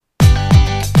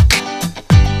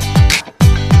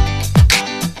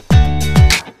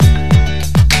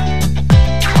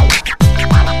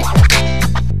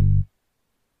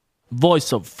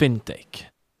Voice of Fintech.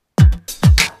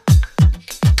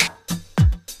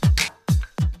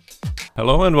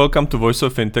 Hello and welcome to Voice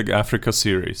of Fintech Africa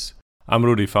series. I'm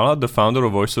Rudy Fala, the founder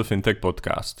of Voice of Fintech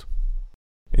podcast.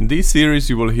 In this series,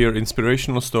 you will hear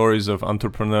inspirational stories of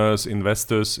entrepreneurs,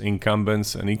 investors,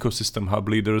 incumbents, and ecosystem hub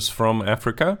leaders from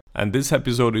Africa. And this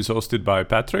episode is hosted by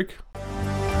Patrick.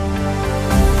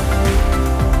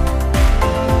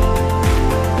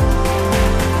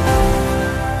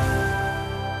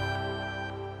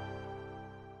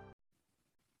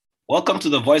 Welcome to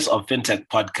the Voice of Fintech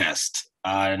podcast.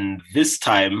 And this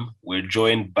time we're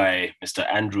joined by Mr.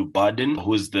 Andrew Bardin,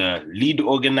 who is the lead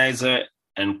organizer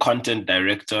and content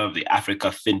director of the Africa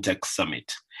FinTech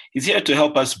Summit. He's here to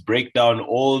help us break down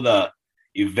all the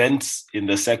events in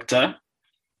the sector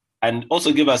and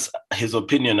also give us his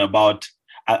opinion about,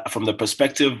 from the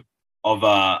perspective of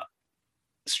a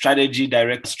strategy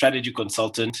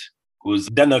consultant who's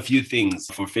done a few things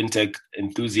for fintech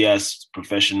enthusiasts,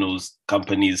 professionals,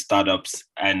 companies, startups,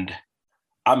 and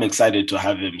I'm excited to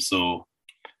have him. So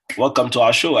welcome to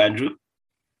our show, Andrew.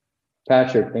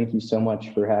 Patrick, thank you so much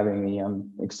for having me. I'm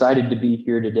excited to be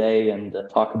here today and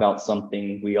talk about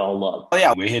something we all love. Oh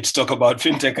yeah, we're here to talk about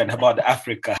fintech and about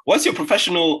Africa. What's your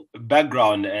professional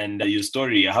background and your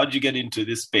story? How did you get into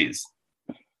this space?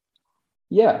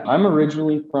 Yeah, I'm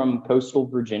originally from coastal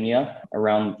Virginia,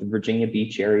 around the Virginia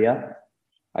Beach area.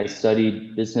 I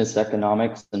studied business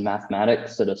economics and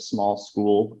mathematics at a small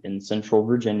school in central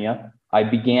Virginia. I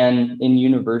began in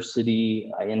university.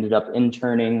 I ended up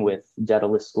interning with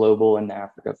Daedalus Global and the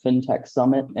Africa FinTech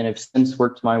Summit, and have since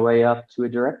worked my way up to a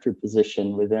director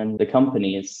position within the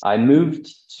companies. I moved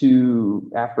to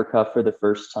Africa for the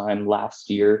first time last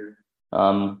year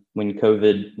when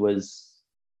COVID was,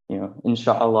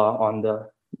 inshallah, on the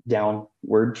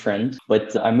downward trend.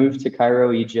 But I moved to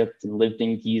Cairo, Egypt, and lived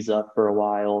in Giza for a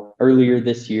while. Earlier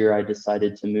this year, I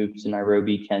decided to move to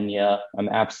Nairobi, Kenya. I'm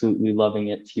absolutely loving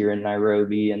it here in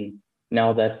Nairobi. And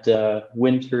now that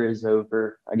winter is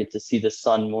over, I get to see the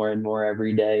sun more and more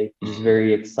every day, which is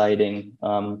very exciting.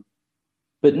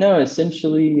 But no,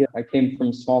 essentially, I came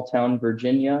from small town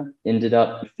Virginia, ended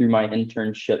up through my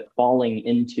internship falling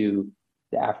into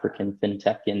the African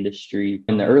fintech industry.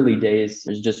 In the early days,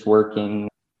 I was just working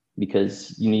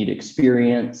because you need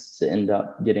experience to end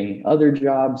up getting other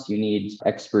jobs. You need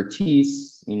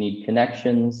expertise, you need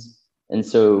connections. And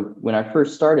so when I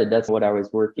first started, that's what I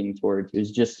was working towards. It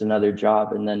was just another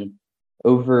job. And then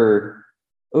over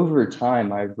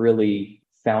time, I've really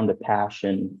found a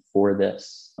passion for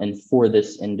this and for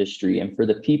this industry and for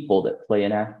the people that play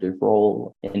an active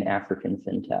role in African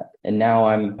fintech. And now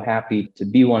I'm happy to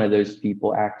be one of those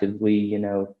people actively,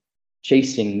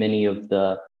 chasing many of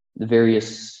the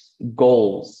various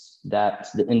goals that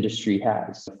the industry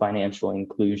has, financial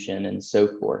inclusion and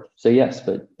so forth. So yes,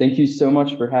 but thank you so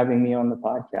much for having me on the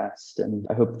podcast. And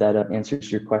I hope that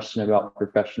answers your question about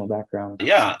professional background.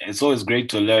 Yeah, it's always great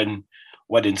to learn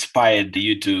what inspired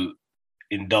you to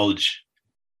indulge.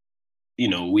 We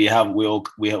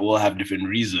all have different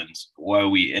reasons why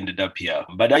we ended up here.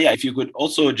 But if you could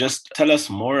also just tell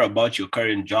us more about your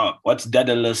current job. What's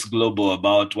Daedalus Global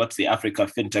about? What's the Africa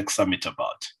FinTech Summit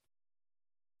about?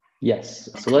 Yes.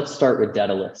 So let's start with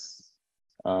Daedalus.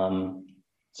 So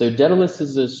Daedalus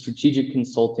is a strategic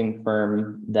consulting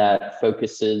firm that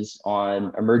focuses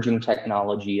on emerging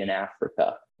technology in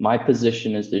Africa. My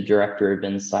position as the director of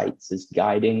insights is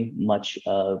guiding much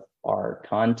of our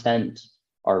content,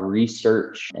 our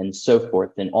research, and so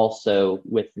forth, and also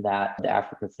with that, the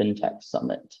Africa FinTech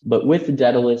Summit. But with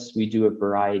Daedalus, we do a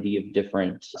variety of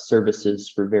different services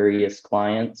for various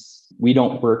clients. We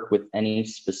don't work with any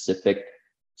specific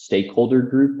stakeholder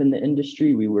group in the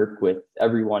industry. We work with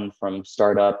everyone from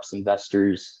startups,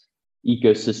 investors,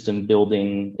 ecosystem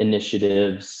building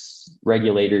initiatives,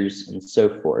 regulators, and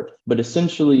so forth. But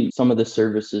essentially, some of the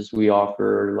services we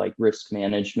offer are like risk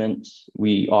management.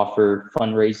 We offer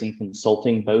fundraising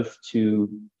consulting, both to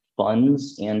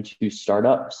funds and to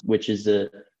startups, which is a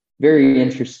very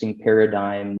interesting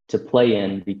paradigm to play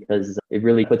in because it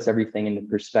really puts everything into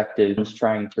perspective.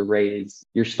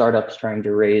 Your startup's trying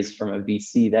to raise from a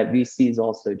VC. That VC is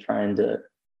also trying to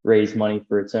raise money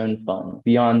for its own fund.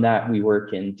 Beyond that, we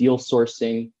work in deal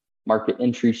sourcing, market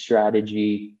entry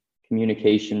strategy,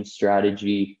 communication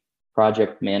strategy,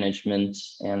 project management,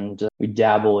 and we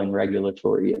dabble in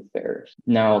regulatory affairs.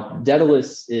 Now,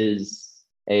 Daedalus is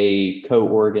a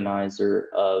co-organizer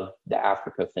of the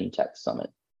Africa FinTech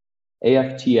Summit.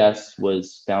 AFTS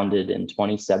was founded in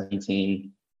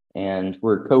 2017, and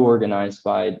we're co-organized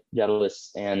by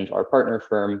Daedalus and our partner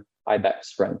firm,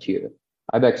 Ibex Frontier.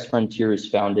 Ibex Frontier is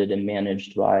founded and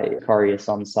managed by Karius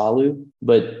Ansalu,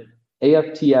 but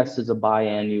AFTS is a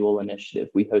biannual initiative.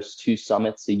 We host 2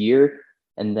 summits a year,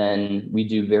 and then we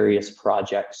do various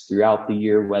projects throughout the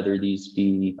year, whether these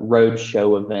be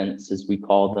roadshow events, as we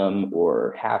call them,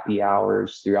 or happy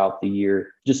hours throughout the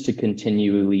year, just to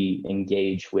continually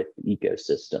engage with the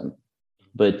ecosystem.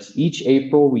 But each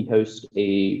April, we host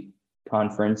a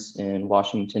conference in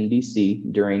Washington, D.C.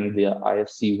 during the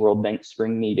IFC World Bank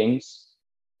Spring Meetings.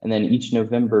 And then each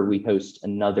November, we host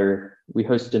another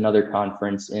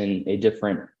conference in a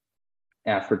different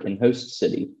African host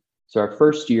city. So our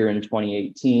first year in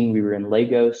 2018, we were in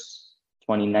Lagos,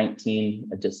 2019,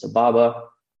 Addis Ababa,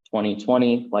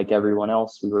 2020, like everyone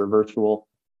else, we were virtual.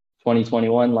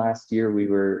 2021, last year, we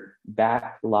were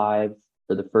back live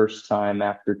for the first time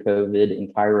after COVID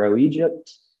in Cairo,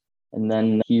 Egypt. And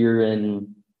then here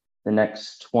in the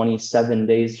next 27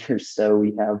 days or so,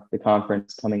 we have the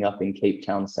conference coming up in Cape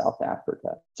Town, South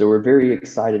Africa. So we're very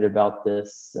excited about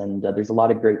this, and there's a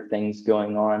lot of great things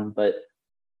going on. But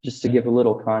just to give a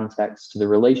little context to the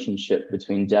relationship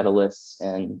between Daedalus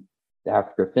and the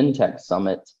Africa FinTech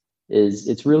Summit,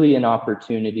 it's really an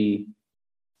opportunity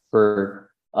for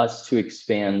us to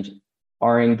expand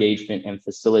our engagement and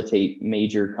facilitate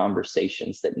major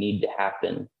conversations that need to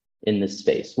happen in this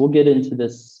space. We'll get into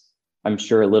this, I'm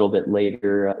sure, a little bit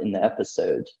later in the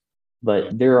episode,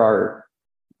 but there are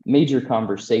major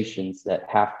conversations that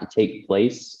have to take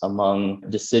place among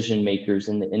decision makers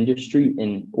in the industry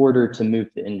in order to move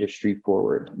the industry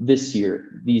forward. This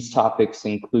year, these topics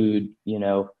include,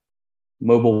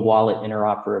 mobile wallet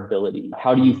interoperability.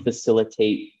 How do you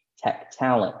facilitate tech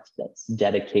talent that's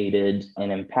dedicated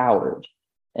and empowered?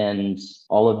 And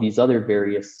all of these other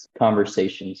various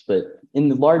conversations. But in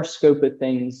the large scope of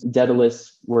things,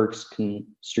 Daedalus works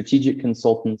strategic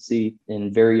consultancy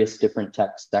in various different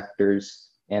tech sectors,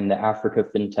 and the Africa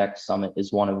FinTech Summit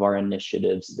is one of our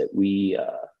initiatives that we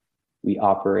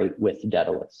operate with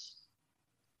Daedalus.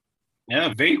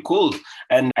 Yeah, very cool.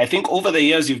 And I think over the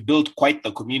years, you've built quite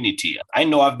the community. I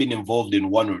know I've been involved in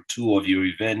 1 or 2 of your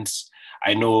events.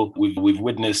 I know we've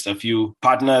witnessed a few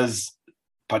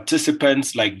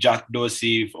participants like Jack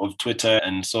Dorsey of Twitter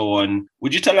and so on.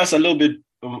 Would you tell us a little bit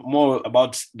more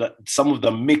about some of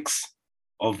the mix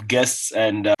of guests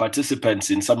and participants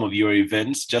in some of your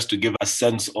events, just to give a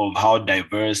sense of how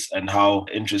diverse and how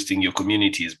interesting your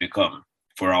community has become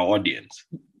for our audience?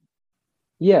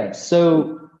 Yeah,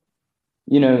 so,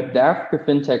 the Africa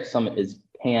FinTech Summit is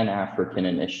Pan-African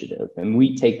initiative, and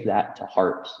we take that to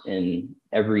heart in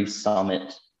every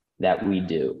summit that we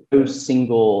do. No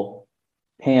single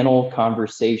panel,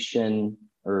 conversation,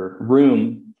 or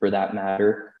room, for that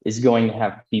matter, is going to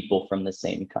have people from the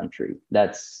same country.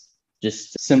 That's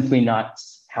just simply not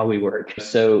how we work.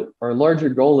 So our larger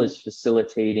goal is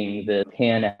facilitating the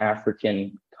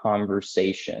Pan-African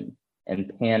conversation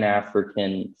and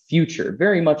Pan-African future,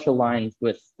 very much aligned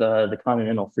with the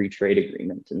Continental Free Trade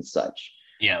Agreement and such.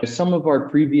 Yeah. Some of our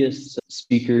previous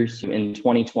speakers in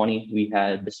 2020, we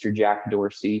had Mr. Jack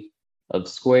Dorsey of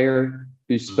Square,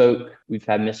 who spoke. We've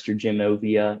had Mr. Jim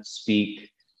Ovia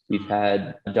speak. We've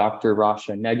had Dr.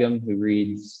 Rasha Negam,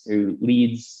 who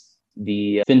leads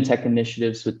the fintech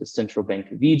initiatives with the Central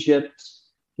Bank of Egypt.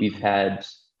 We've had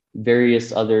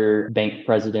various other bank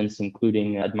presidents,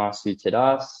 including Admasu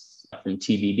Tidas from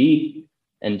TBD,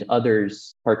 and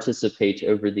others participate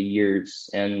over the years.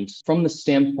 And from the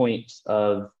standpoint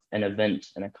of an event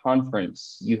and a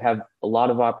conference, you have a lot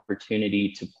of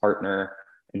opportunity to partner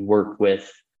and work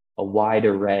with a wide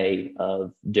array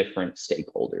of different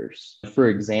stakeholders. For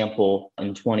example,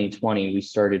 in 2020, we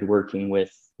started working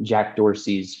with Jack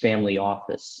Dorsey's family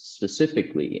office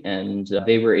specifically, and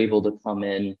they were able to come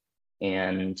in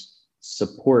and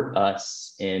support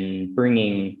us in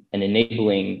bringing and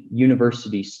enabling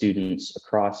university students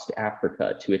across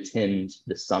Africa to attend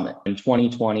the summit. In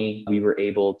 2020, we were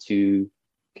able to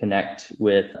connect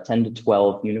with 10 to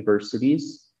 12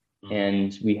 universities,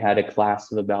 and we had a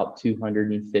class of about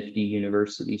 250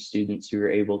 university students who were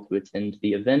able to attend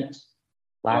the event.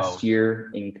 Last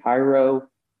year in Cairo,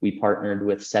 we partnered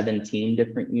with 17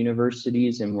 different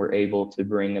universities and were able to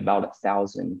bring about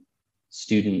 1,000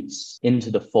 students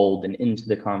into the fold and into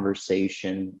the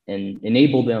conversation and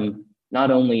enable them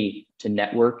not only to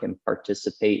network and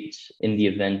participate in the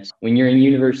event. When you're in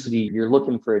university, you're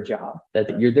looking for a job,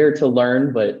 that you're there to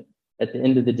learn, but at the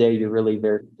end of the day, you're really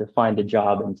there to find a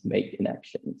job and to make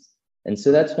connections. And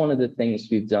so that's one of the things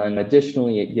we've done.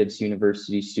 Additionally, it gives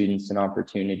university students an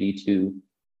opportunity to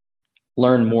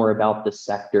learn more about the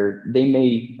sector.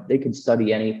 They could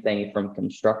study anything from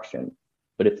construction,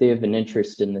 but if they have an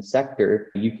interest in the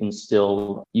sector, you can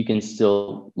still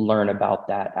learn about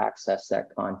that, access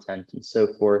that content and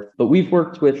so forth. But we've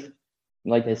worked with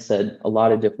Like I said, a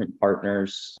lot of different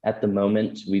partners. At the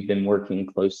moment, we've been working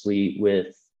closely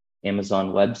with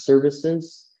Amazon Web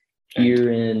Services.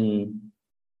 Here in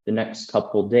the next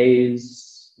couple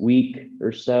days, week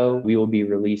or so, we will be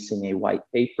releasing a white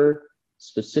paper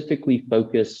specifically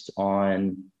focused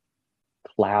on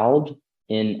cloud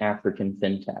in African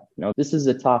fintech. Now, this is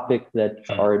a topic that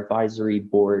our advisory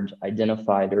board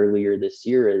identified earlier this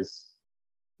year as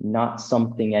not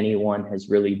something anyone has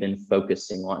really been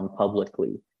focusing on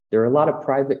publicly. There are a lot of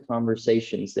private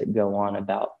conversations that go on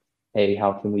about, hey,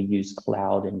 how can we use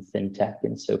cloud and fintech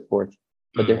and so forth?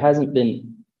 But there hasn't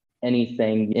been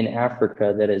anything in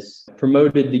Africa that has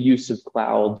promoted the use of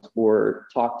cloud or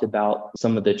talked about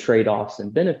some of the trade-offs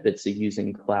and benefits of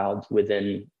using cloud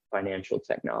within financial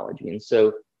technology. And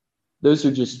so those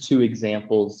are just two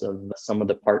examples of some of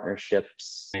the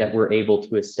partnerships that we're able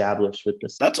to establish with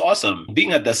this. That's awesome.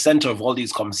 Being at the center of all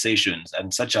these conversations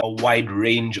and such a wide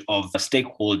range of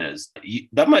stakeholders,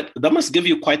 that must give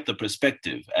you quite the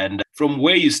perspective. And from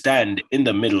where you stand in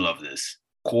the middle of this,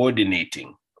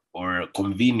 coordinating or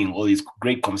convening all these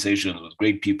great conversations with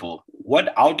great people,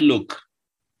 what outlook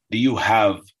do you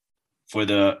have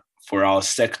for our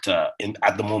sector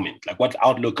at the moment? Like, what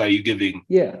outlook are you giving?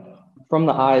 Yeah. From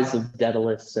the eyes of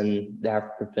Daedalus and the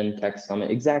Africa FinTech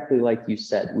Summit, exactly like you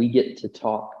said, we get to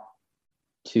talk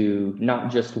to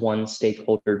not just one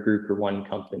stakeholder group or one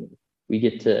company. We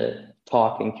get to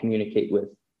talk and communicate with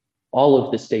all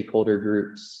of the stakeholder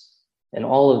groups and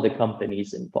all of the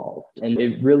companies involved. And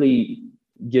it really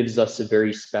gives us a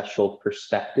very special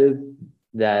perspective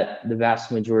that the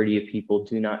vast majority of people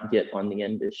do not get on the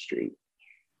industry.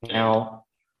 Now,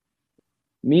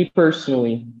 me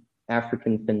personally,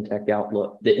 African FinTech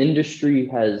outlook, the industry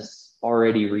has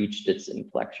already reached its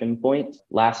inflection point.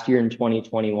 Last year in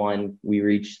 2021, we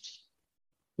reached,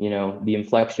 the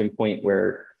inflection point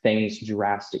where things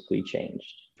drastically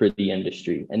changed for the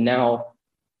industry. And now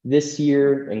this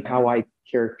year, and how I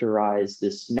characterize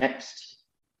this next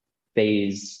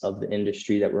phase of the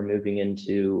industry that we're moving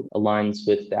into, aligns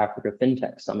with the Africa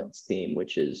FinTech Summit's theme,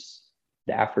 which is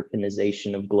the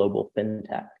Africanization of global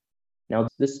FinTech. Now,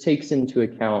 this takes into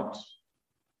account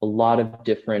a lot of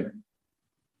different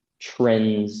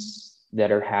trends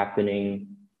that are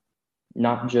happening,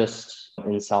 not just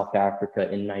in South Africa,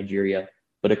 in Nigeria,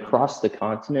 but across the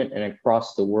continent and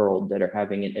across the world that are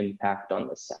having an impact on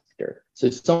the sector. So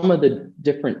some of the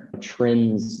different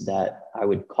trends that I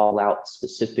would call out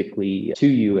specifically to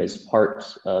you as part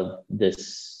of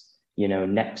this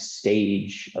next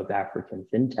stage of African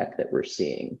FinTech that we're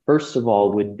seeing, first of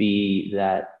all, would be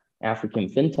that African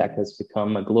FinTech has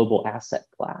become a global asset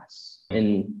class.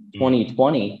 In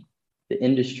 2020, the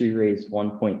industry raised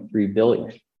 1.3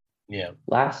 billion. Yeah.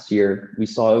 Last year, we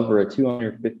saw over a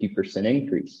 250%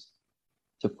 increase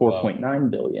to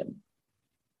 4.9 billion.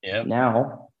 Yeah.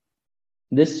 Now,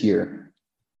 this year,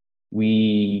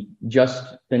 we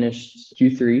just finished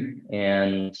Q3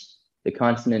 and the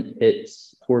continent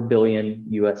hits $4 billion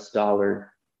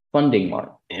funding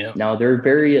mark. Yeah. Now, there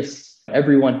are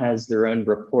everyone has their own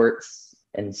reports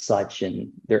and such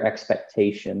and their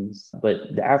expectations,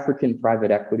 but the African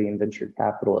Private Equity and Venture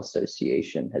Capital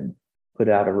Association had put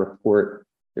out a report,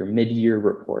 their mid-year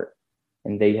report,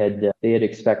 and they had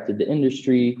expected the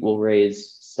industry will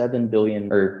raise 7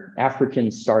 billion, or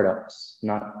African startups,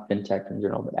 not fintech in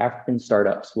general, but African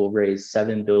startups will raise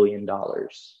 $7 billion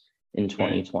in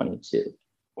 2022.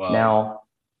 Wow. Now,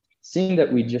 seeing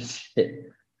that we just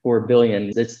hit 4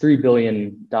 billion, it's $3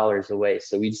 billion away.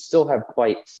 So we still have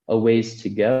quite a ways to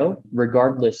go.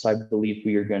 Regardless, I believe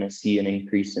we are going to see an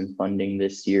increase in funding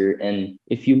this year. And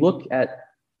if you look at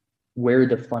where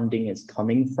the funding is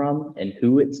coming from and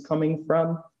who it's coming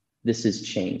from, this has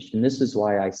changed. And this is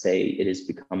why I say it has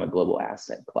become a global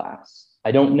asset class.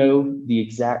 I don't know the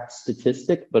exact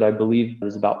statistic, but I believe it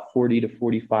was about 40 to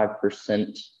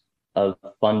 45% of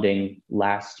funding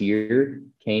last year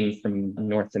came from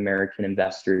North American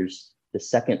investors. The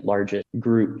second largest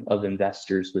group of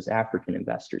investors was African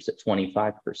investors at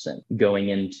 25% going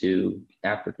into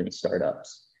African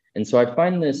startups. And so I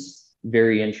find this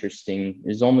very interesting.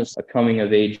 It's almost a coming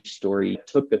of age story. It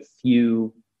took a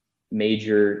few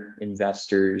major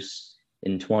investors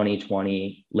in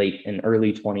 2020, late and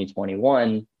early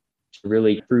 2021 to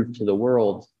really prove to the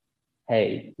world,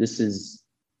 hey, this is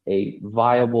a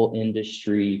viable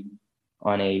industry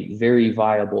on a very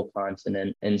viable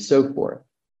continent and so forth.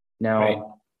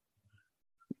 Now,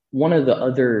 one of the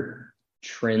other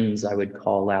trends I would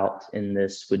call out in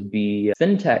this would be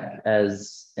fintech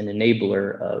as an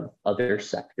enabler of other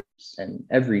sectors and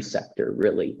every sector,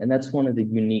 really. And that's one of the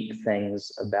unique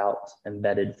things about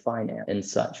embedded finance and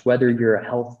such. Whether you're a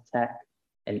health tech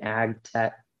an ag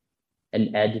tech,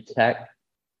 an ed tech,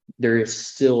 there is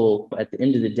still, at the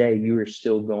end of the day, you are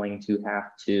still going to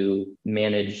have to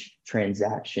manage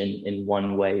transaction in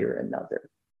one way or another.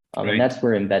 Right. And that's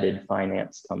where embedded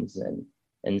finance comes in.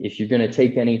 And if you're going to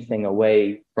take anything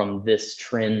away from this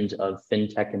trend of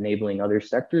fintech enabling other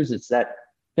sectors, it's that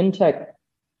fintech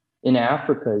in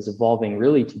Africa is evolving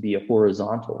really to be a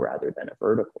horizontal rather than a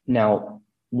vertical. Now,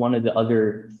 one of the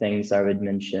other things I would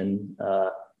mention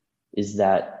is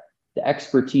that the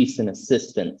expertise and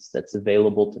assistance that's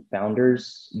available to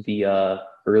founders via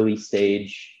early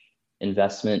stage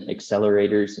investment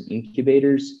accelerators and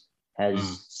incubators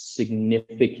has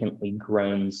significantly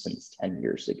grown since 10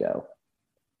 years ago.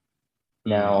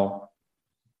 Now,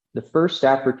 the first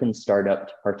African startup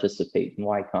to participate in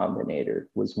Y Combinator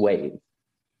was Wave.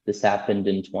 This happened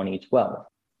in 2012.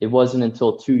 It wasn't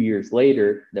until 2 years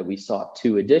later that we saw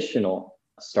 2 additional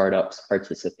startups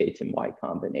participate in Y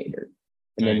Combinator.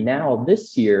 And then now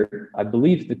this year, I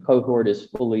believe the cohort is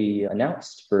fully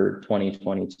announced for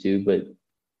 2022, but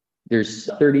there's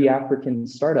 30 African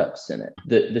startups in it.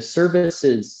 The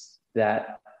services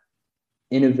that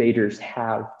innovators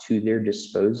have to their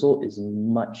disposal is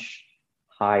much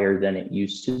higher than it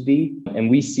used to be. And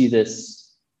we see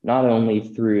this not only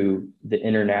through the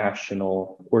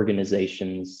international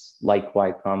organizations like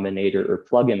Y Combinator or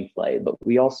Plug and Play, but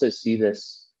we also see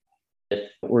this with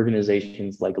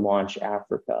organizations like Launch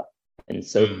Africa and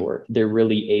so forth. They're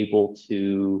really able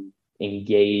to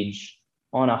engage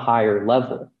on a higher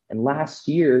level. And last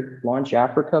year, Launch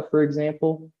Africa, for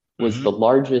example, was the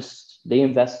largest. They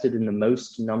invested in the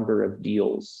most number of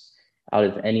deals out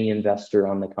of any investor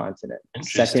on the continent.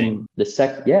 The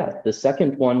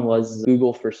second one was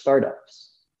Google for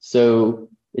Startups. So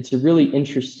it's a really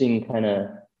interesting kind of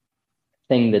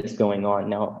thing that's going on.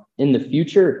 Now, in the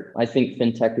future, I think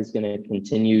fintech is going to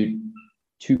continue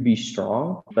to be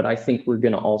strong, but I think we're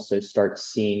going to also start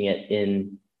seeing it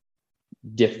in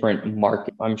different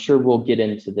markets. I'm sure we'll get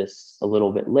into this a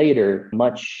little bit later.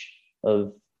 Much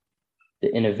of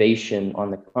the innovation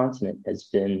on the continent has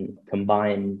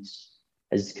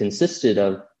consisted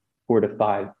of 4 to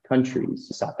 5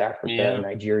 countries: South Africa,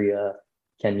 Nigeria,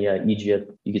 Kenya,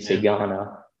 Egypt, you could say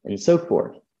Ghana, and so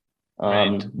forth.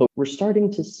 But we're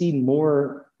starting to see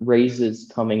more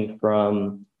raises coming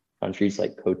from countries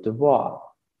like Cote d'Ivoire,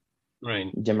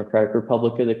 Democratic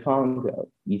Republic of the Congo,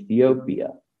 Ethiopia,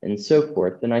 and so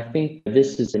forth. And I think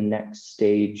this is the next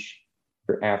stage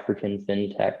for African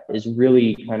fintech, is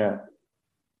really kind of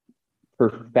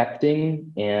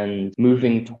perfecting and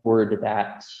moving toward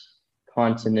that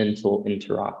continental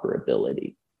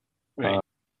interoperability.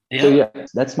 So yeah,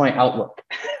 that's my outlook.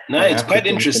 No, it's quite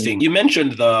interesting. You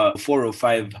mentioned the 4 or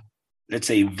 5, let's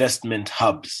say, investment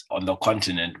hubs on the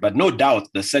continent, but no doubt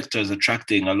the sector is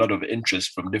attracting a lot of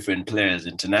interest from different players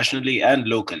internationally and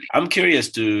locally. I'm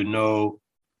curious to know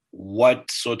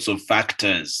what sorts of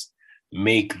factors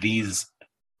make these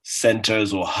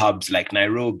centers or hubs like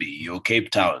Nairobi or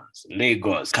Cape Town,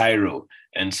 Lagos, Cairo,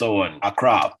 and so on,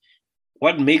 Accra.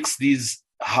 What makes these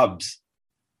hubs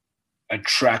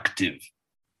attractive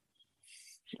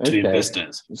to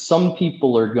investors? Some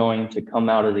people are going to come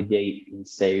out of the gate and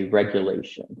say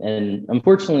regulation. And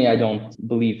unfortunately, I don't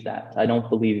believe that. I don't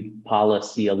believe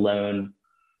policy alone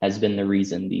has been the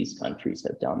reason these countries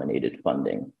have dominated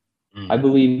funding. I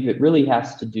believe it really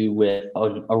has to do with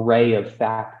an array of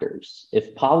factors.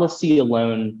 If policy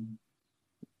alone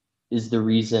is the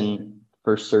reason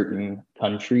for certain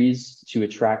countries to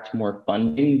attract more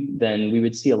funding, then we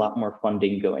would see a lot more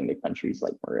funding going to countries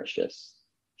like Mauritius,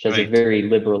 which has a very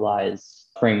liberalized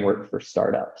framework for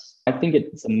startups. I think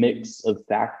it's a mix of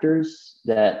factors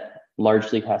that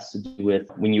largely has to do with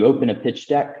when you open a pitch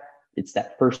deck, it's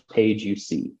that first page you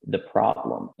see, the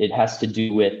problem. It has to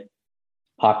do with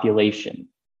population,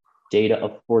 data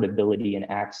affordability and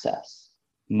access,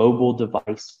 mobile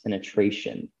device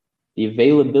penetration, the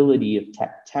availability of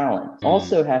tech talent.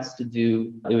 Also has to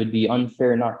do, it would be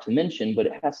unfair not to mention, but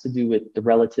it has to do with the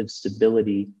relative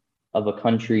stability of a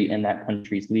country and that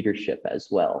country's leadership as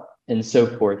well, and so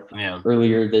forth.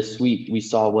 Earlier this week, we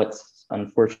saw what's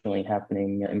unfortunately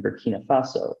happening in Burkina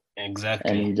Faso.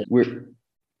 And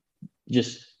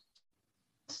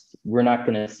we're not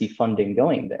going to see funding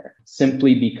going there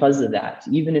simply because of that.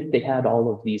 Even if they had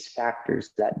all of these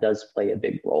factors, that does play a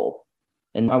big role.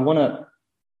 And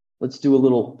let's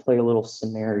play a little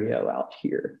scenario out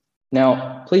here.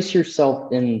 Now, place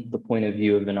yourself in the point of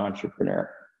view of an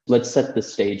entrepreneur. Let's set the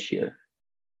stage here.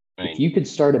 If you could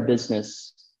start a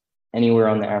business anywhere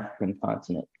on the African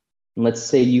continent, and let's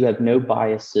say you have no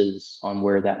biases on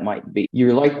where that might be,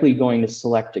 you're likely going to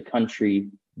select a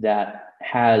country that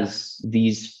has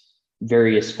these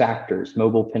various factors,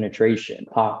 mobile penetration,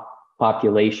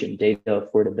 population, data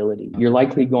affordability. You're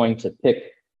likely going to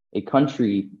pick a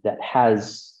country that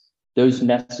has those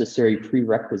necessary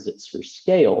prerequisites for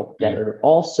scale that are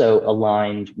also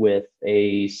aligned with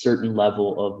a certain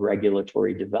level of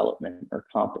regulatory development or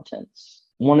competence.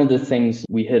 One of the things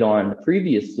we hit on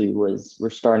previously was we're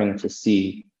starting to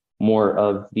see more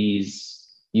of these,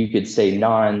 you could say,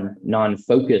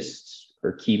 non-focused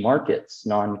or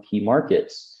non-key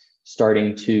markets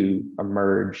starting to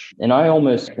emerge. And I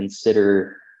almost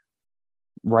consider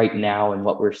right now and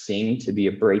what we're seeing to be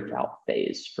a breakout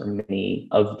phase for many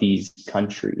of these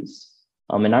countries.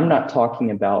 And I'm not talking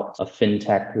about a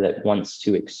fintech that wants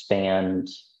to expand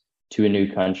to a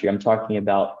new country. I'm talking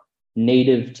about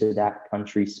native to that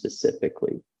country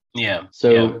specifically.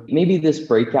 So maybe this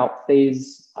breakout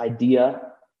phase idea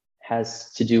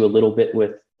has to do a little bit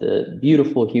with the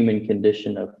beautiful human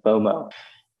condition of FOMO.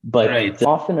 But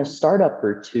often a startup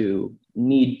or two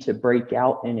need to break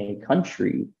out in a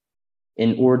country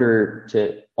in order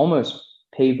to almost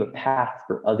pave a path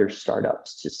for other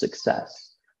startups to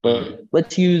success. But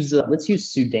let's use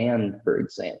Sudan, for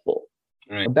example.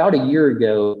 About a year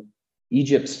ago,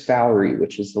 Egypt's Fowry,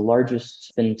 which is the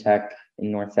largest fintech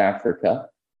in North Africa,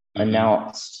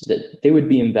 announced that they would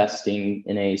be investing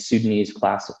in a Sudanese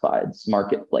classifieds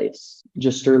marketplace.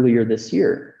 Just earlier this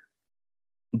year,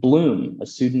 Bloom, a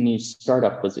Sudanese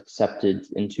startup, was accepted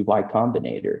into Y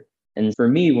Combinator. And for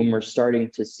me, when we're starting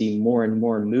to see more and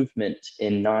more movement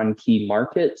in non-key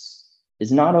markets,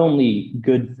 is not only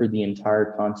good for the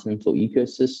entire continental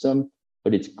ecosystem,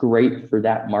 but it's great for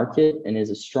that market and is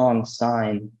a strong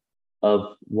sign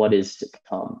of what is to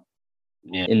come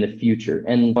in the future.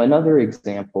 And another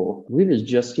example, I believe it was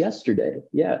just yesterday.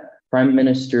 Prime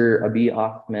Minister Abiy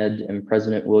Ahmed and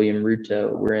President William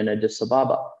Ruto were in Addis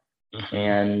Ababa.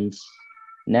 And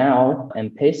now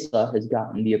M-Pesa has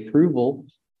gotten the approval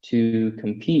to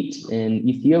compete in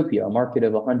Ethiopia, a market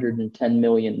of 110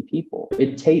 million people.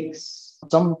 It takes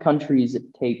some countries,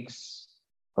 it takes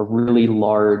a really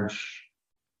large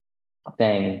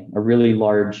thing, a really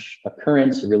large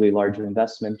occurrence, a really large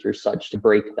investment or such to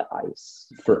break the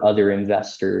ice for other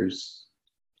investors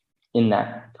in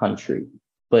that country.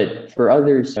 But for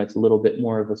others, it's a little bit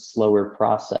more of a slower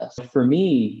process. For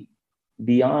me,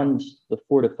 beyond the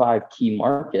 4 to 5 key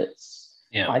markets,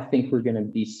 I think we're going to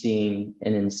be seeing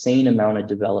an insane amount of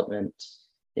development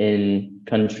in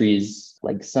countries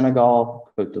like Senegal,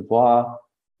 Cote d'Ivoire,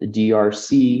 the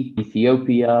DRC,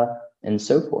 Ethiopia, and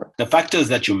so forth. The factors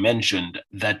that you mentioned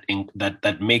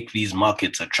that make these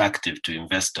markets attractive to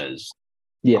investors,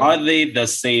 are they the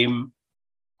same,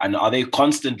 and are they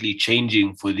constantly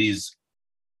changing for these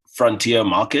frontier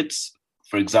markets?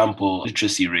 For example,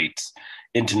 literacy rates,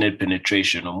 internet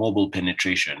penetration or mobile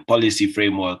penetration, policy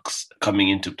frameworks coming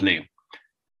into play.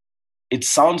 It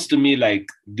sounds to me like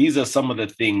these are some of the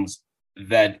things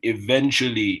that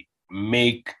eventually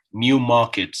make new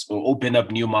markets or open up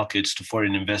new markets to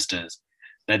foreign investors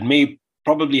that may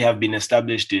probably have been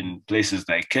established in places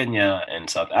like Kenya and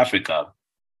South Africa,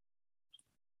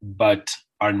 but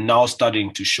are now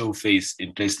starting to show face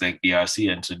in places like DRC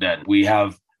and Sudan. We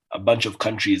have a bunch of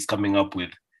countries coming up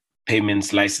with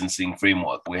payments licensing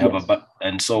framework. We have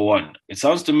and so on. It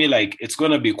sounds to me like it's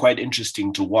going to be quite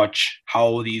interesting to watch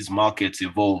how these markets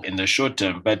evolve in the short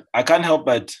term. But I can't help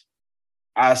but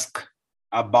ask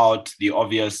about the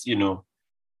obvious,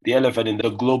 the elephant in the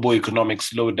global economic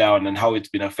slowdown and how it's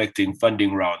been affecting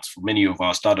funding rounds for many of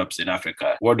our startups in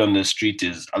Africa. Word on the street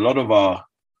is a lot of our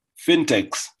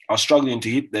fintechs are struggling to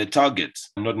hit their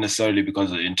targets, not necessarily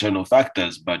because of internal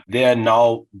factors, but they are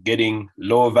now getting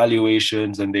lower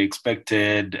valuations than they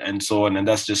expected and so on. And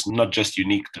that's just not just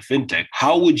unique to fintech.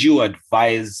 How would you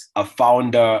advise a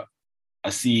founder, a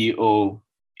CEO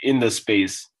in the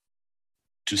space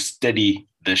to steady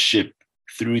the ship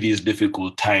through these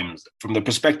difficult times from the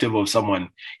perspective of someone,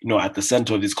 at the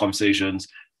center of these conversations,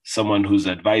 someone who's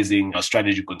advising, a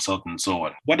strategy consultant, and so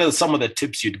on? What are some of the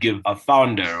tips you'd give a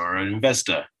founder or an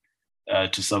investor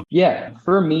to some?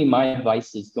 For me, my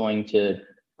advice is going to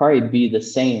probably be the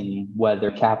same, whether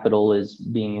capital is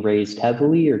being raised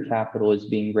heavily or capital is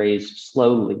being raised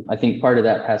slowly. I think part of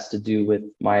that has to do with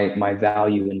my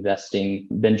value investing,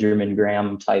 Benjamin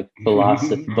Graham type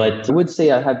philosophy. But I would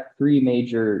say I have 3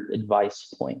 major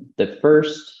advice points. The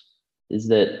first is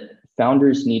that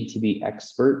founders need to be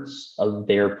experts of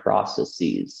their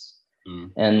processes.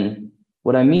 And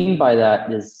what I mean by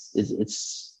that is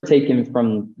it's taken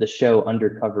from the show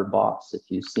Undercover Boss, if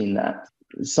you've seen that.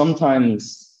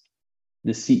 Sometimes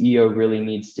the CEO really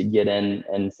needs to get in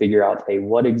and figure out, hey,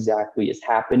 what exactly is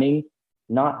happening,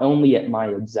 not only at my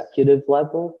executive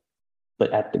level,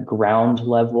 but at the ground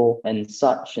level and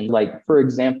such. And like, for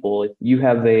example, if you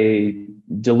have a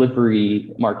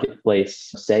delivery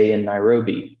marketplace, say in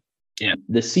Nairobi,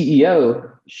 the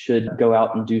CEO should go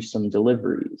out and do some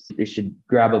deliveries. They should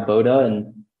grab a boda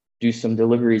and do some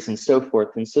deliveries and so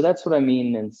forth. And so that's what I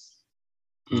mean. It's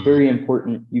very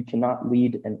important. You cannot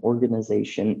lead an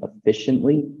organization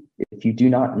efficiently if you do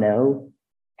not know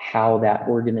how that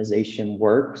organization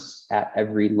works at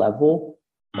every level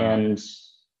and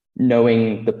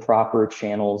knowing the proper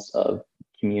channels of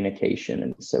communication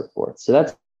and so forth. So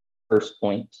that's the first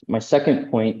point. My second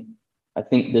point, I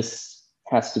think this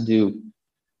has to do,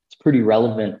 it's pretty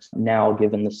relevant now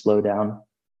given the slowdown,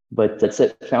 but that's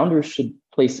that founders should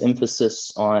place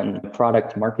emphasis on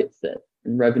product market fit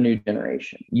and revenue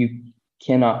generation. You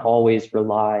cannot always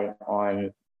rely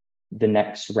on the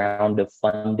next round of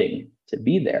funding to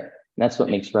be there. And that's what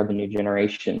makes revenue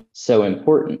generation so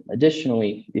important.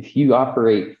 Additionally, if you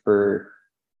operate for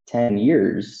 10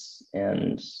 years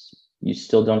and you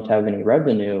still don't have any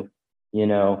revenue,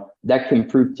 that can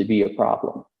prove to be a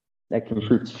problem. That can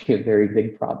prove to be a very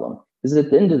big problem. Because at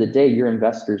the end of the day, your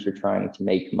investors are trying to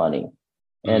make money.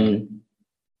 And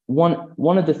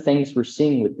one of the things we're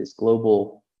seeing with this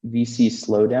global VC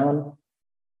slowdown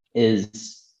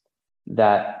is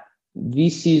that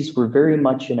VCs were very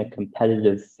much in a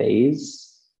competitive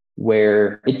phase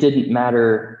where it didn't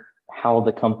matter how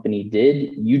the company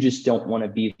did. You just don't want to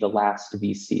be the last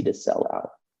VC to sell out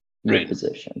your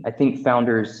position. I think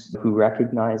founders who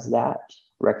recognize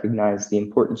the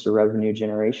importance of revenue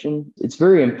generation. It's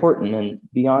very important. And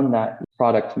beyond that,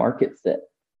 product market fit.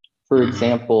 For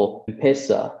example,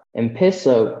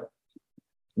 M-Pesa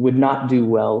would not do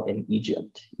well in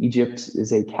Egypt. Egypt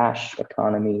is a cash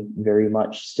economy very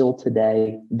much still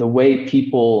today. The way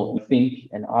people think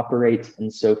and operate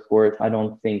and so forth, I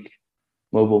don't think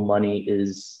mobile money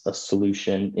is a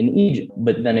solution in Egypt.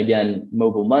 But then again,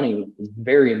 mobile money is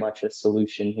very much a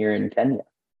solution here in Kenya.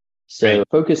 So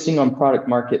focusing on product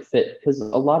market fit, because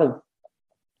a lot of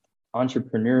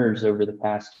entrepreneurs over the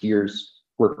past years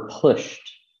were pushed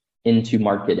into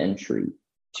market entry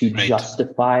to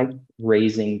justify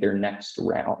raising their next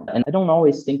round. And I don't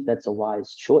always think that's a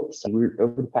wise choice.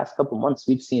 Over the past couple of months,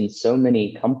 we've seen so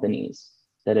many companies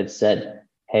that have said,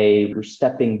 hey, we're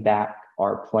stepping back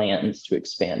our plans to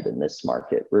expand in this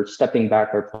market. We're stepping back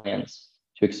our plans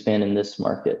to expand in this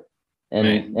market.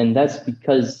 And that's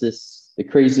because the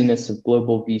craziness of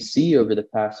global VC over the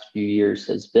past few years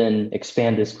has been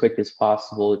expand as quick as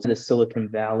possible. It's the Silicon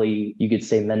Valley, you could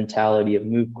say, mentality of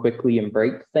move quickly and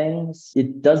break things.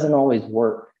 It doesn't always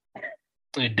work.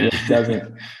 It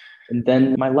doesn't. And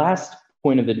then my last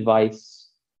point of advice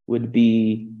would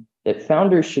be that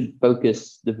founders should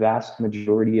focus the vast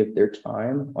majority of their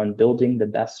time on building the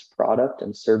best product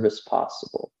and service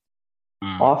possible.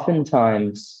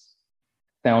 Oftentimes,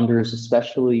 founders,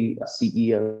 especially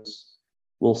CEOs,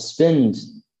 will spend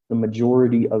the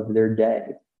majority of their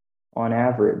day, on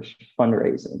average,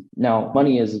 fundraising. Now,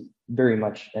 money is very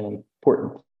much an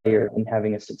important player in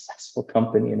having a successful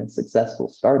company and a successful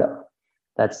startup.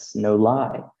 That's no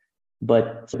lie.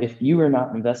 But if you are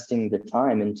not investing the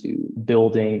time into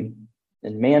building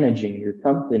and managing your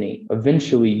company,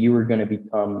 eventually you are going to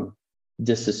become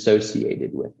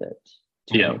disassociated with it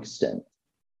to an extent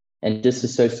and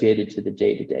disassociated to the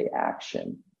day-to-day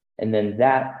action. And then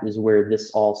that is where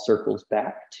this all circles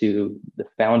back to the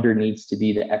founder needs to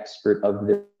be the expert of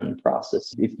the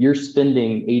process. If you're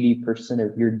spending 80%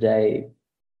 of your day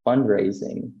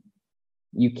fundraising,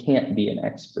 you can't be an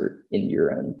expert in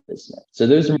your own business. So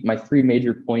those are my three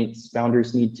major points.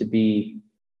 Founders need to be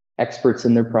experts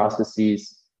in their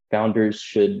processes. Founders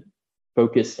should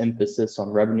focus emphasis on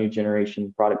revenue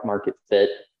generation, product market fit,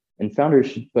 and founders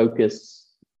should focus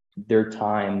their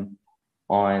time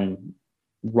on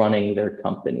running their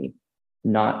company,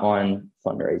 not on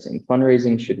fundraising.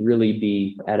 Fundraising should really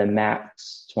be at a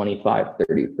max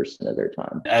 25-30% of their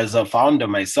time. As a founder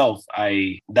myself,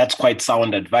 that's quite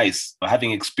sound advice.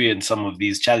 Having experienced some of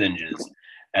these challenges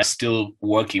and still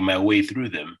working my way through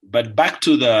them. But back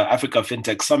to the Africa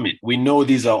FinTech Summit, we know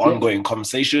these are ongoing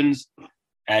conversations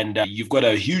and you've got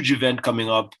a huge event coming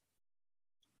up.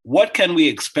 What can we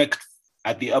expect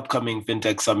at the upcoming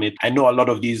FinTech Summit? I know a lot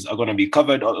of these are going to be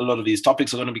covered. A lot of these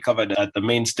topics are going to be covered at the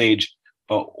main stage.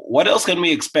 But what else can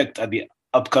we expect at the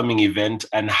upcoming event,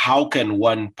 and how can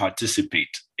one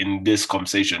participate in this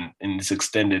conversation, in this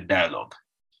extended dialogue?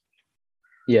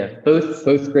 Yeah, both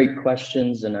great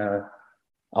questions, and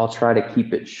I'll try to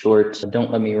keep it short.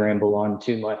 Don't let me ramble on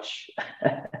too much.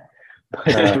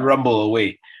 Rumble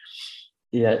away.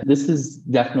 Yeah, this is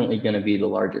definitely going to be the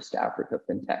largest Africa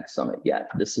FinTech Summit yet.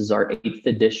 This is our 8th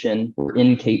edition. We're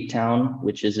in Cape Town,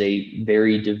 which is a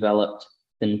very developed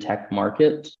FinTech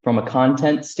market. From a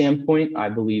content standpoint, I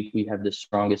believe we have the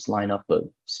strongest lineup of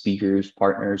speakers,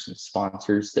 partners, and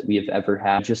sponsors that we have ever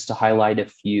had. Just to highlight a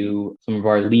few, some of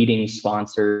our leading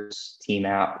sponsors,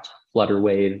 TeamApt,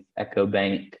 Flutterwave,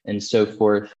 EchoBank, and so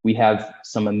forth. We have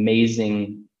some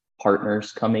amazing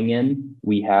partners coming in.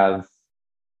 We have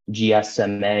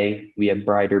GSMA, we have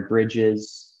Brighter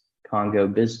Bridges, Congo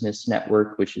Business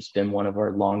Network, which has been one of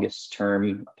our longest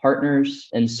term partners,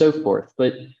 and so forth.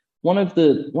 But one of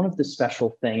the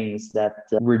special things that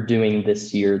we're doing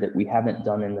this year that we haven't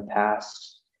done in the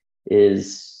past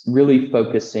is really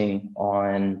focusing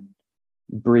on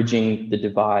bridging the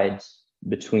divide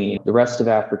between the rest of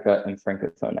Africa and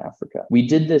Francophone Africa. We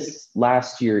did this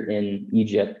last year in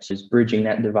Egypt, is bridging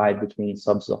that divide between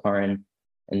Sub-Saharan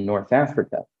and North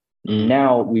Africa.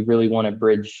 Now we really want to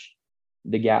bridge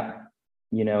the gap,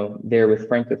 there with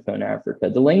Francophone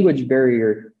Africa. The language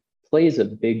barrier plays a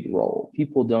big role.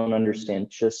 People don't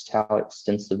understand just how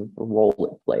extensive a role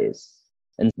it plays.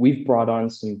 And we've brought on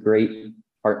some great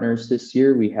partners this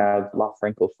year. We have La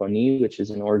Francophonie, which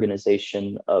is an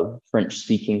organization of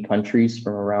French-speaking countries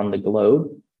from around the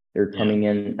globe. They're coming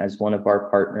in as one of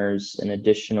our partners. And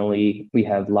additionally, we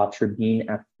have La Tribune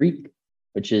Afrique,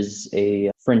 which is a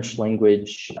French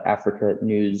language Africa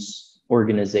news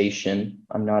organization.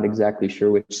 I'm not exactly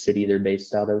sure which city they're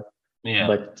based out of. Yeah.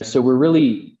 But so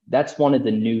that's one of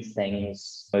the new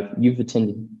things. If you've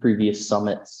attended previous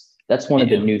summits, that's one of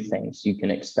the new things you can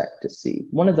expect to see.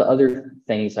 One of the other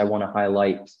things I want to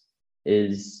highlight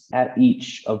is at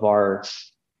each of our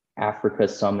Africa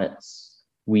summits,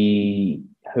 we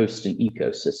host an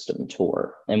ecosystem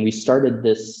tour. And we started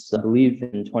this, I believe,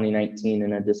 in 2019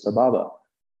 in Addis Ababa.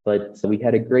 But we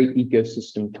had a great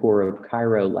ecosystem tour of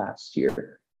Cairo last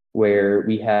year, where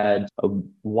we had a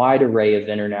wide array of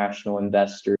international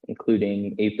investors,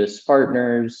 including APIS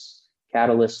Partners,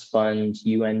 Catalyst Fund,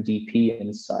 UNDP,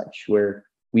 and such, where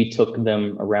we took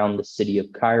them around the city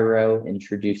of Cairo,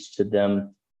 introduced to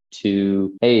them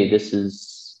to, hey, this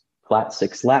is Flat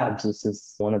Six Labs. This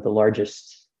is one of the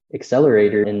largest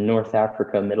accelerators in North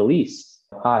Africa, Middle East.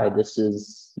 Hi, this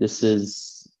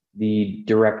is the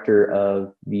director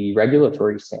of the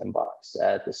regulatory sandbox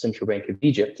at the Central Bank of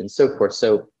Egypt, and so forth.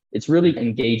 So it's really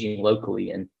engaging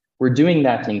locally. And we're doing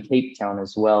that in Cape Town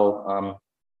as well.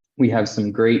 We have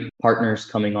some great partners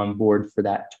coming on board for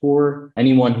that tour.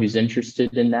 Anyone who's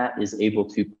interested in that is able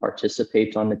to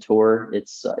participate on the tour.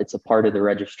 It's a part of the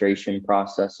registration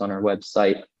process on our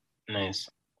website. Nice.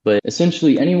 But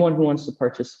essentially, anyone who wants to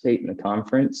participate in the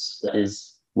conference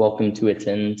is welcome to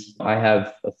attend. I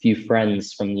have a few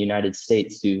friends from the United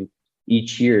States who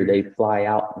each year they fly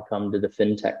out and come to the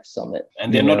FinTech Summit.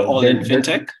 And they're not all in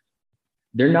FinTech?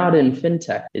 They're not in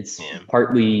FinTech. It's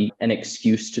partly an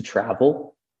excuse to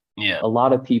travel. Yeah. A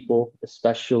lot of people,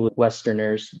 especially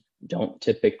Westerners, don't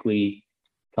typically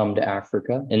come to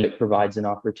Africa, and it provides an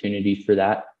opportunity for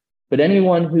that. But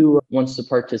anyone who wants to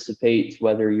participate,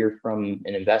 whether you're from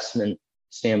an investment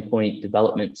standpoint,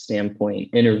 development standpoint,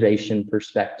 innovation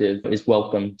perspective, is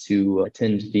welcome to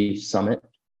attend the summit.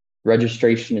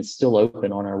 Registration is still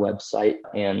open on our website,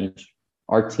 and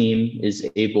our team is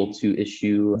able to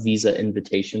issue visa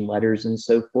invitation letters and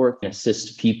so forth, and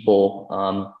assist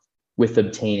people with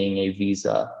obtaining a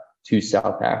visa to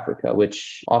South Africa,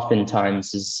 which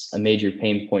oftentimes is a major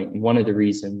pain point. And one of the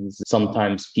reasons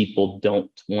sometimes people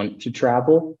don't want to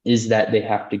travel is that they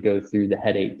have to go through the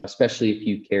headache, especially if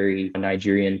you carry a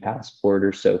Nigerian passport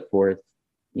or so forth.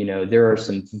 There are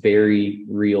some very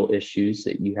real issues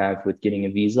that you have with getting a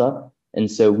visa.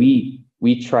 And so we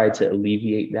try to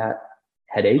alleviate that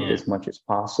headache as much as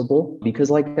possible,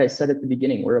 because like I said at the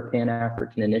beginning, we're a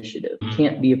Pan-African initiative. You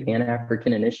can't be a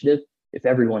Pan-African initiative if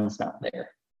everyone's not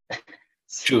there.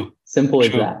 True. Simple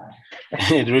as that.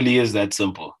 It really is that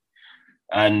simple.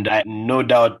 And no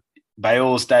doubt, by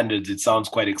all standards, it sounds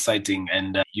quite exciting.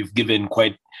 And you've given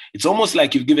it's almost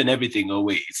like you've given everything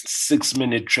away. It's a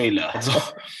 6-minute trailer. So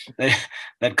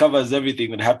that covers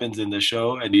everything that happens in the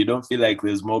show. And you don't feel like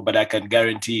there's more, but I can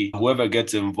guarantee whoever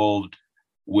gets involved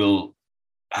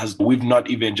we've not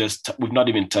even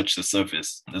touched the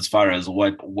surface as far as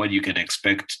what you can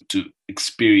expect to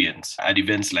experience at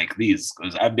events like these.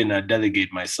 Because I've been a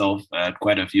delegate myself at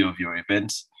quite a few of your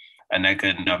events, and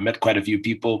I've met quite a few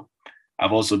people.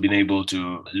 I've also been able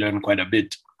to learn quite a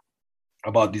bit.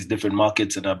 about these different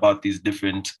markets and about these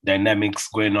different dynamics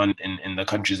going on in the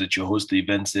countries that you host the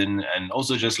events in, and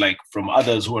also just like from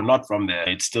others who are not from there.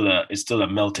 It's still a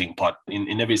melting pot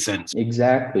in every sense.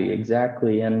 Exactly.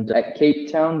 And at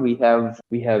Cape Town, we have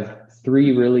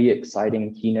three really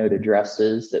exciting keynote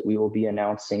addresses that we will be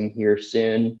announcing here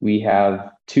soon. We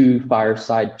have two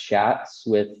fireside chats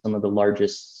with some of the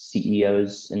largest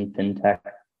CEOs in fintech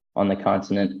on the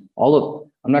continent.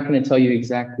 I'm not going to tell you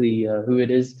exactly who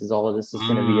it is because all of this is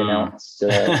going to be announced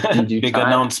in due Big time.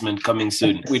 announcement coming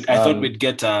soon. I thought we'd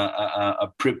get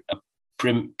a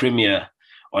premiere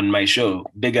on my show,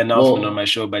 big announcement on my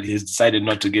show, but he's decided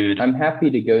not to give it. I'm happy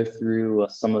to go through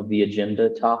some of the agenda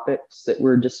topics that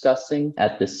we're discussing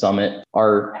at the summit.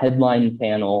 Our headline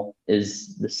panel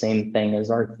is the same thing as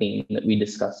our theme that we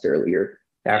discussed earlier,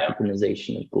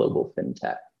 Africanization of global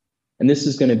fintech. And this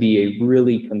is going to be a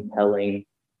really compelling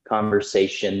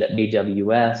conversation that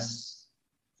AWS,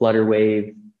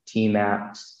 Flutterwave,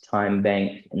 TMAX,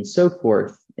 TimeBank, and so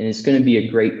forth. And it's going to be a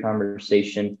great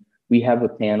conversation. We have a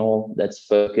panel that's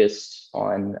focused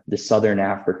on the Southern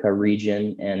Africa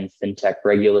region and fintech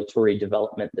regulatory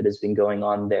development that has been going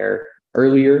on there.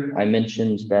 Earlier, I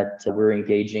mentioned that we're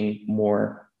engaging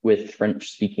more with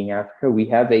French-speaking Africa. We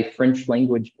have a French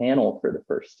language panel for the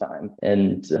first time.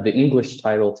 And the English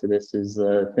title to this is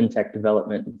Fintech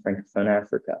Development in Francophone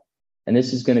Africa. And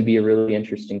this is going to be a really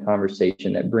interesting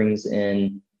conversation that brings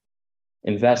in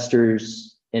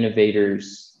investors,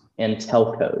 innovators, and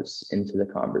telcos into the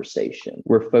conversation.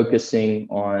 We're focusing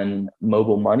on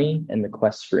mobile money and the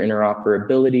quest for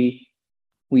interoperability.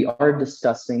 We are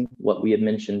discussing what we had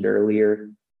mentioned earlier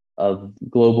of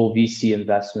global VC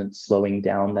investment slowing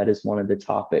down. That is one of the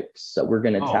topics that we're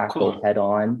going to tackle head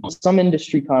on. Some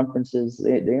industry conferences,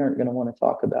 they aren't going to want to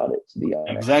talk about it, to be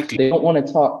honest. Exactly. They don't want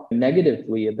to talk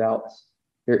negatively about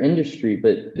their industry,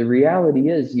 but the reality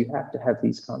is you have to have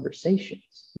these conversations.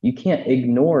 You can't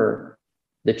ignore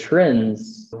the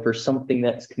trends for something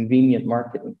that's convenient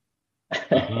marketing.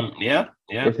 Yeah.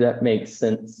 If that makes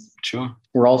sense. True.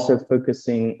 We're also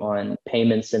focusing on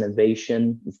payments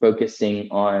innovation, focusing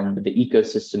on the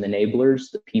ecosystem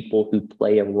enablers, the people who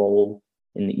play a role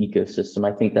in the ecosystem.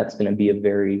 I think that's going to be a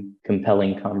very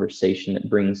compelling conversation that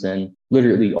brings in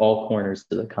literally all corners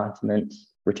of the continent.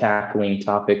 We're tackling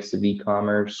topics of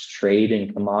e-commerce, trade,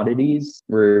 and commodities.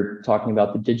 We're talking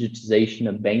about the digitization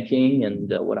of banking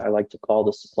and what I like to call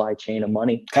the supply chain of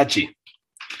money. Catchy.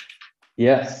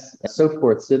 Yes, and so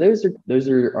forth. So those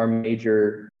are our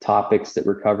major topics that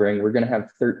we're covering. We're going to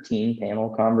have 13 panel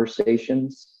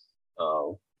conversations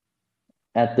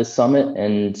at the summit,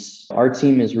 and our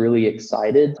team is really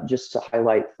excited. Just to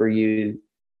highlight for you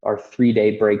our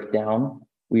 3-day breakdown,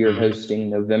 we are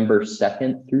hosting November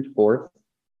 2nd through 4th.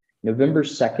 November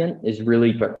 2nd is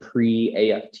really a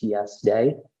pre-AFTS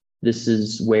day. This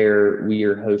is where we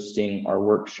are hosting our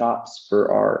workshops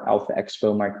for our Alpha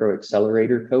Expo Micro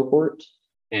Accelerator cohort.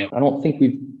 Yeah. I don't think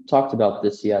we've talked about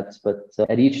this yet, but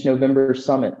at each November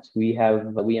summit, we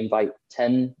invite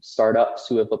 10 startups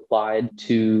who have applied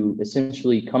to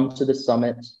essentially come to the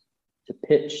summit, to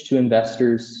pitch to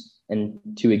investors, and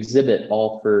to exhibit,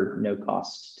 all for no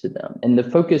cost to them. And the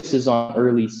focus is on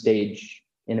early stage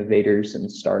innovators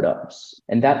and startups.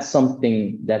 And that's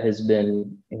something that has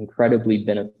been incredibly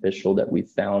beneficial that we've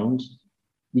found,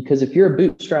 because if you're a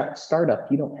bootstrap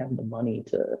startup, you don't have the money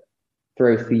to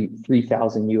throw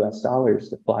 $3,000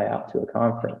 to fly out to a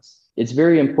conference. It's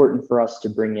very important for us to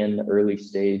bring in the early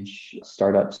stage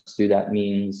startups through that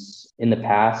means. In the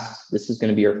past, this is going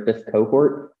to be our 5th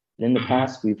cohort. In the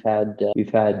past, we've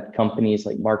had companies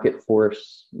like Market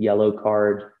Force, Yellow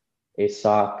Card,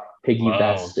 ASOC,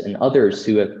 PiggyVest, and others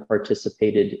who have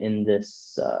participated in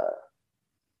this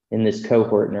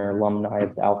cohort and are alumni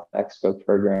of the Alpha Expo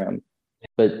program.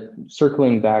 But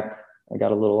circling back, I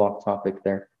got a little off topic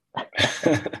there.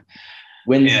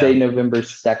 Wednesday, November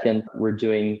 2nd, we're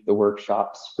doing the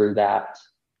workshops for that.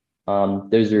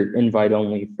 Those are invite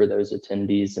only for those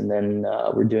attendees. And then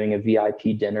we're doing a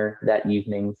VIP dinner that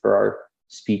evening for our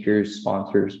speakers,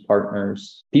 sponsors,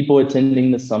 partners. People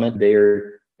attending the summit,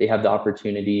 they have the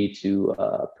opportunity to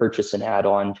purchase an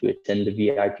add-on to attend the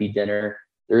VIP dinner.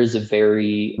 There is a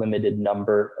very limited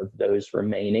number of those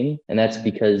remaining, and that's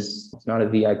because it's not a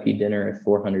VIP dinner if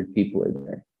 400 people are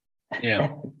there.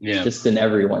 Yeah. It's just an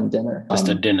everyone dinner. Just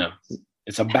a dinner.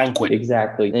 It's a banquet.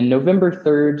 Exactly. And November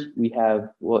 3rd, we have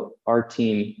what our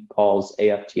team calls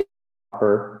AFT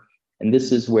Upper, and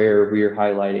this is where we are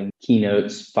highlighting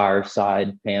keynotes,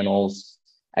 fireside panels,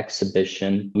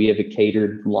 exhibition. We have a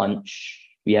catered lunch.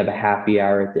 We have a happy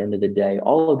hour at the end of the day.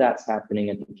 All of that's happening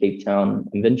at the Cape Town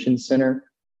Convention Center.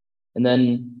 And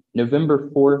then November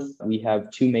 4th, we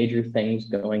have two major things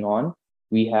going on.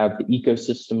 We have the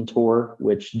ecosystem tour,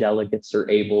 which delegates are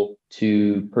able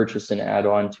to purchase an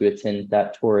add-on to attend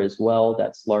that tour as well.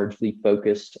 That's largely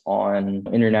focused on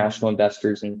international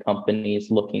investors and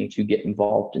companies looking to get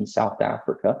involved in South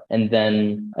Africa. And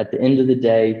then at the end of the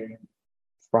day,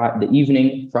 the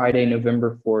evening, Friday,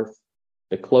 November 4th,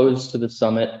 the close to the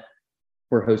summit,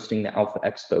 we're hosting the Alpha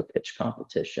Expo pitch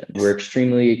competition. We're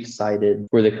extremely excited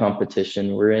for the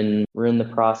competition. We're in the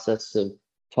process of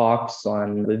talks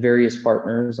with various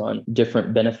partners on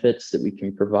different benefits that we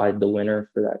can provide the winner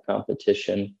for that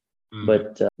competition.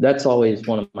 But that's always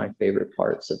one of my favorite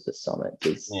parts of the summit.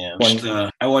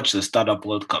 I watched the Startup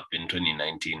World Cup in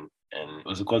 2019, and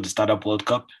was it called the Startup World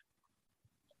Cup?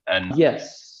 And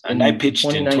yes, and I pitched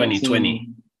in 2020.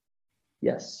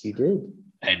 Yes, you did.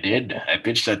 I did. I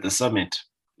pitched at the summit.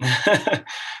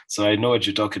 So I know what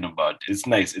you're talking about. It's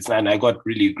nice. And I got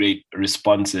really great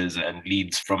responses and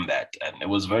leads from that. And it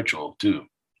was virtual too.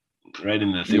 Right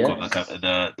in the thick of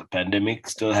the pandemic,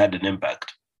 still had an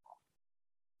impact.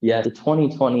 Yeah, the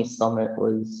 2020 summit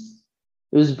was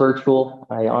virtual.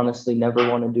 I honestly never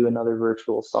want to do another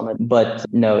virtual summit, but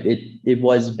no, it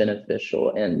was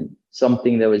beneficial. And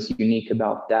something that was unique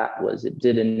about that was it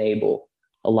did enable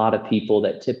a lot of people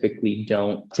that typically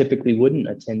wouldn't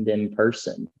attend in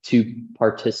person to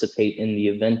participate in the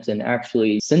event. And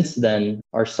actually, since then,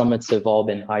 our summits have all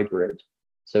been hybrid.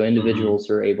 So individuals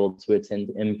are able to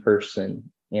attend in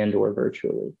person and or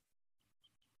virtually.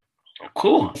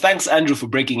 Cool. Thanks, Andrew, for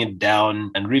breaking it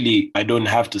down. And really, I don't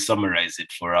have to summarize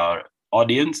it for our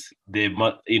audience.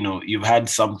 You've had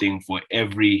something for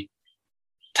every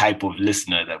type of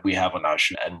listener that we have on our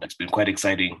show. And it's been quite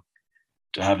exciting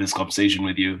to have this conversation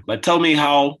with you. But tell me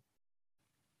how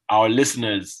our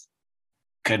listeners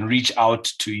can reach out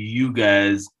to you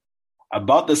guys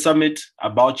about the summit,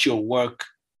 about your work,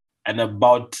 and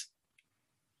about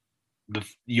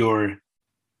your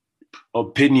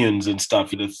opinions and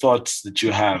stuff, the thoughts that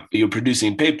you have. You're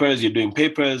producing papers, you're doing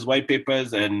papers, white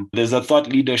papers, and there's a thought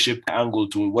leadership angle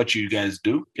to what you guys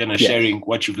do, sharing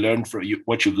what you've learned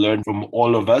from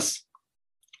all of us,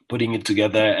 putting it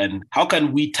together. And how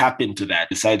can we tap into that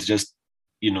besides just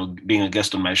being a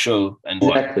guest on my show? And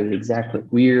exactly.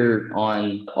 We're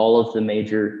on all of the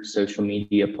major social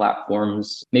media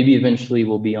platforms. Maybe eventually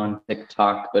we'll be on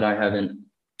TikTok, but I haven't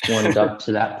warmed up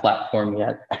to that platform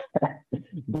yet.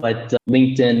 But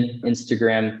LinkedIn,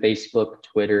 Instagram, Facebook,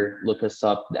 Twitter, look us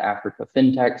up, the Africa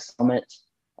FinTech Summit.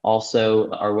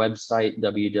 Also, our website,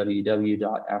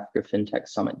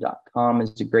 www.africafintechsummit.com,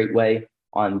 is a great way.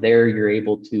 On there, you're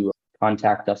able to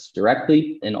contact us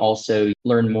directly and also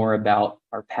learn more about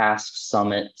our past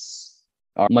summits,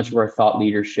 much of our thought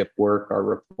leadership work, our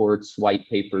reports, white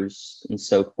papers, and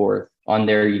so forth. On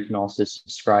there, you can also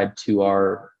subscribe to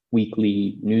our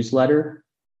weekly newsletter,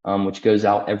 which goes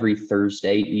out every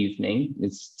Thursday evening.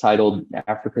 It's titled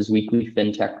Africa's Weekly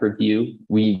FinTech Review.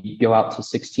 We go out to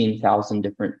 16,000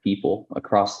 different people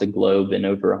across the globe in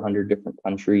over 100 different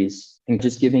countries, and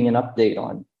just giving an update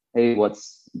on, hey,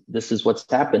 this is what's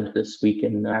happened this week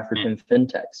in African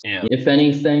fintechs. Yeah. If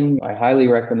anything, I highly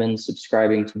recommend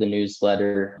subscribing to the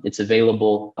newsletter. It's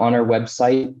available on our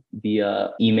website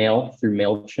via email through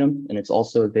MailChimp, and it's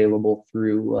also available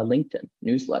through LinkedIn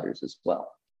newsletters as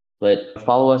well. But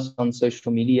follow us on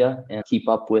social media and keep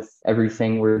up with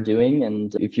everything we're doing.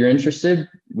 And if you're interested,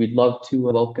 we'd love to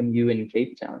welcome you in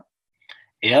Cape Town.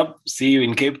 Yep. See you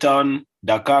in Cape Town.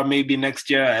 Dakar maybe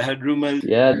next year. I heard rumors.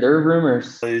 Yeah, there are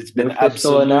rumors. It's been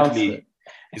absolutely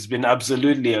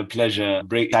a pleasure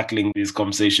tackling this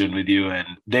conversation with you. And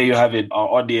there you have it. Our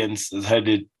audience has heard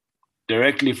it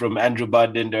directly from Andrew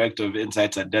Bardin, Director of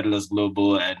Insights at Daedalus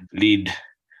Global and lead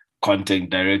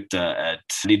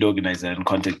organizer and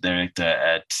content director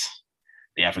at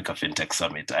the Africa FinTech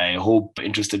Summit. I hope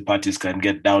interested parties can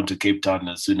get down to Cape Town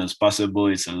as soon as possible.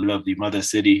 It's a lovely mother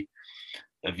city.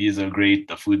 The views are great.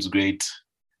 The food's great.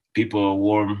 People are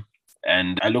warm.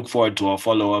 And I look forward to our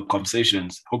follow-up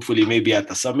conversations, hopefully maybe at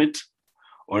the summit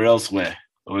or elsewhere,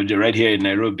 or right here in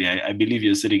Nairobi. I believe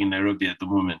you're sitting in Nairobi at the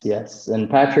moment. Yes. And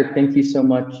Patrick, thank you so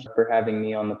much for having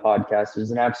me on the podcast. It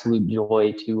was an absolute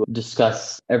joy to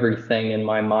discuss everything in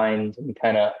my mind and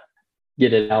kind of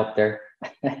get it out there.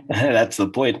 That's the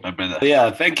point, my brother.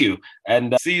 Yeah, thank you.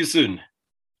 And see you soon.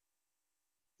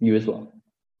 You as well.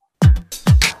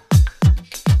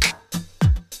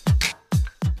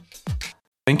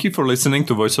 Thank you for listening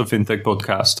to Voice of Fintech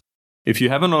podcast. If you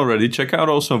haven't already, check out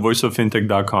also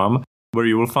voiceoffintech.com, where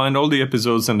you will find all the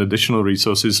episodes and additional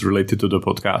resources related to the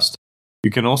podcast.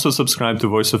 You can also subscribe to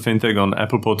Voice of Fintech on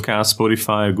Apple Podcasts,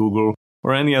 Spotify, Google,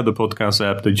 or any other podcast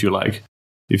app that you like.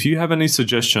 If you have any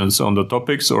suggestions on the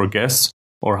topics or guests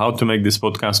or how to make this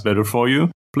podcast better for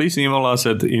you, please email us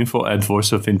at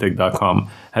info@voiceoffintech.com.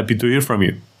 Happy to hear from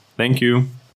you. Thank you.